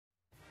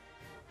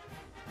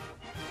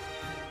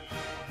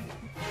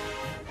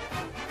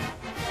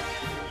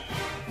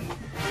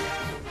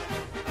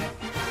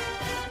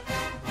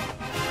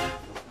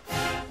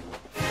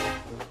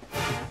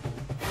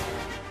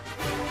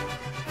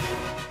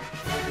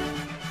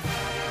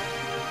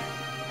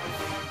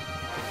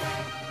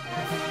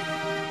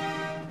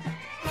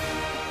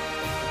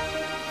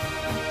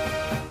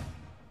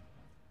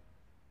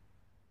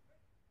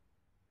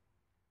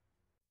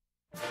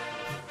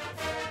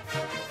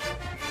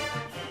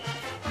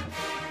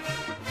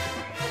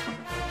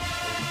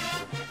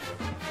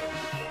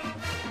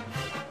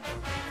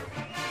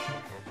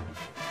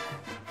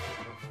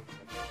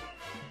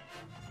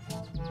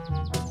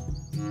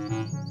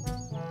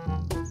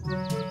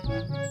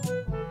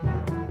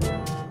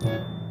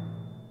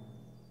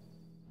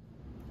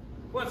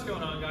What's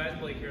going on, guys?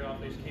 Blake here at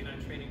Leash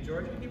K9 Training,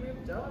 Georgia. Here we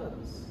have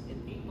Dubs,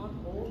 an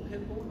 8-month-old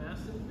pit bull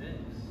mastiff mix.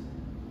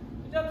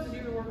 Dubs is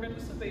here to work on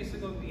just some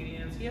basic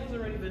obedience. He has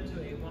already been to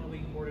a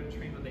 1-week board and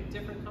train with a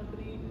different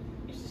company.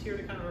 He's just here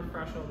to kind of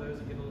refresh all those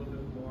and get a little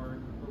bit more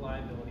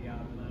reliability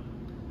out of them.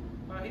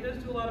 He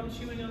does do a lot of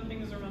chewing on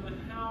things around the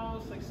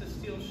house, likes to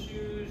steal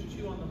shoes,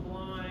 chew on the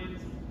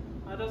blinds.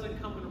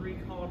 Doesn't come and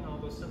recall and all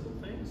those simple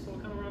things, so we'll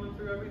kind of run him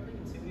through everything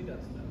and see what he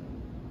does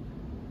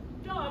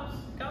now. Dubs,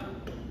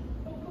 come.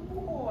 Oh, good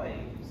boy.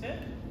 Sit.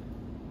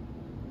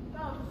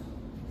 Dubs,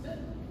 sit.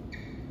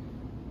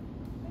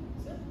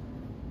 Sit.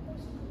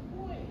 That's a good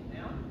boy.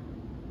 Down.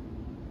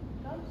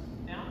 Dubs,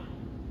 down.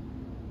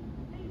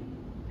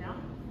 Hey, down.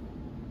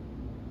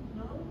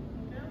 No,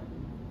 down.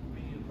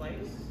 We need to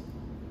place.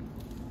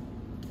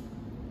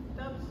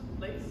 Dubs,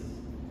 place.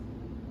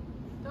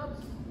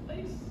 Dubs,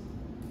 place.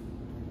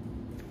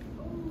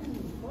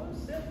 Oh,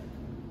 sit.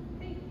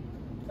 Hey,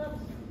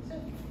 Dubs,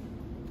 sit.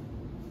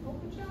 Oh,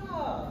 good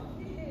job.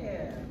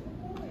 Yeah,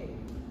 good boy.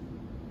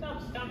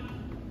 Dubs, down.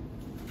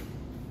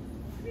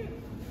 Come here.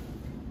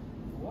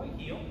 Boy,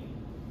 heel.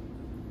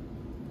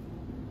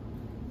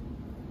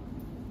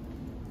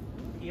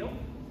 Heel.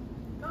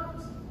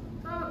 Dubs,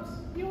 Dubs,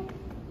 heel.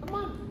 Come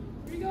on.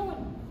 Where you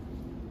going?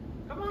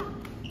 Come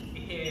on.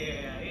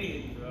 Yeah, there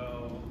you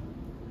go.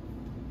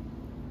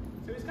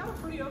 So he's got a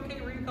pretty okay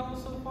recall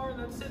so far.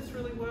 That sits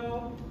really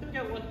well. Gonna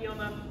get lucky on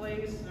that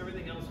place, and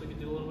everything else we can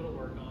do a little bit of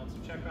work on. So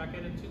check back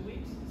in 2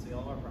 weeks and see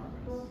all of our progress.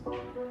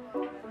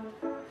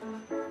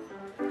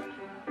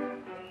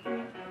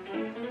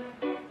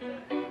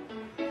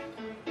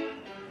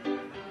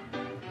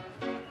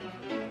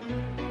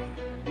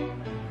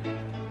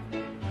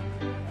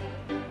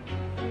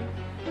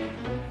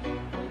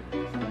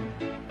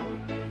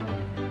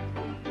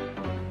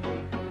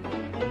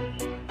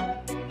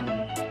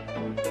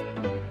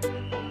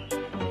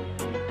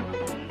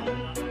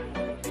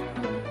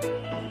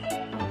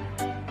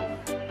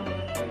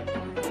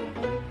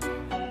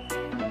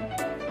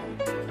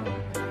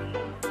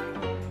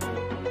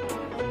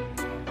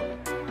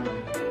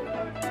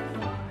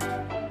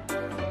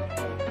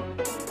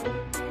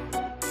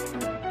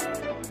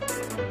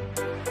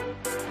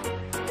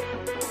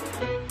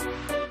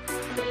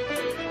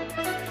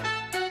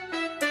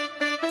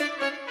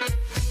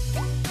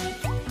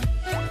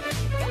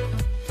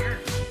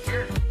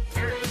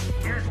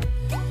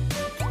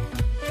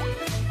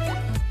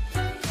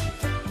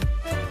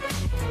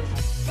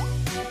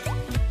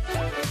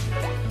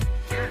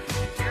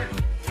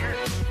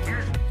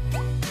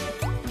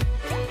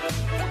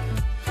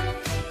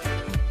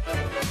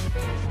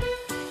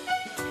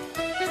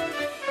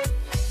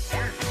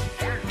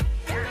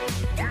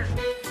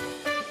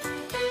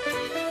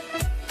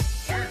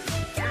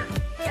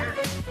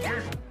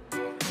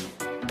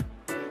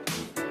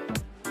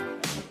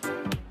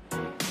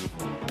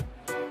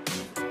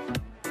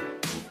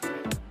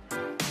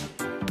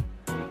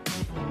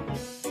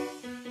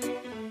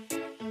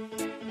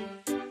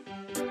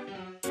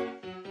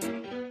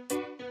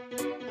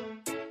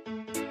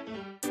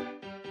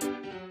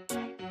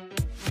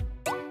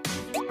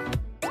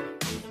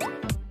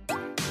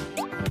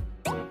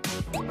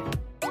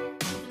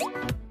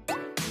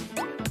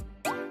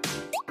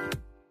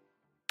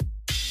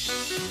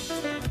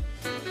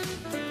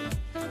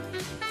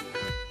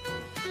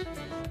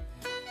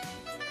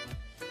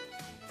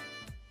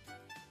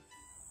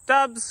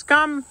 Dubs,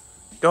 come.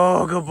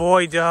 Oh, good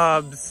boy,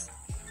 Dubs.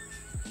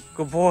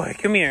 Good boy.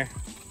 Come here.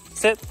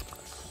 Sit.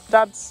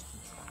 Dubs.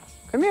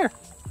 Come here.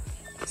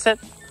 Sit.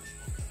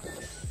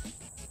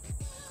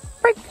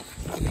 Break.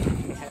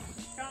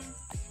 Come.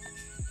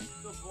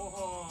 Good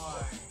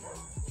boy.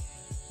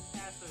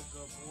 That's a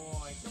good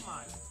boy. Come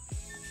on.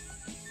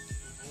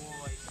 Good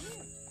boy. Come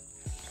here.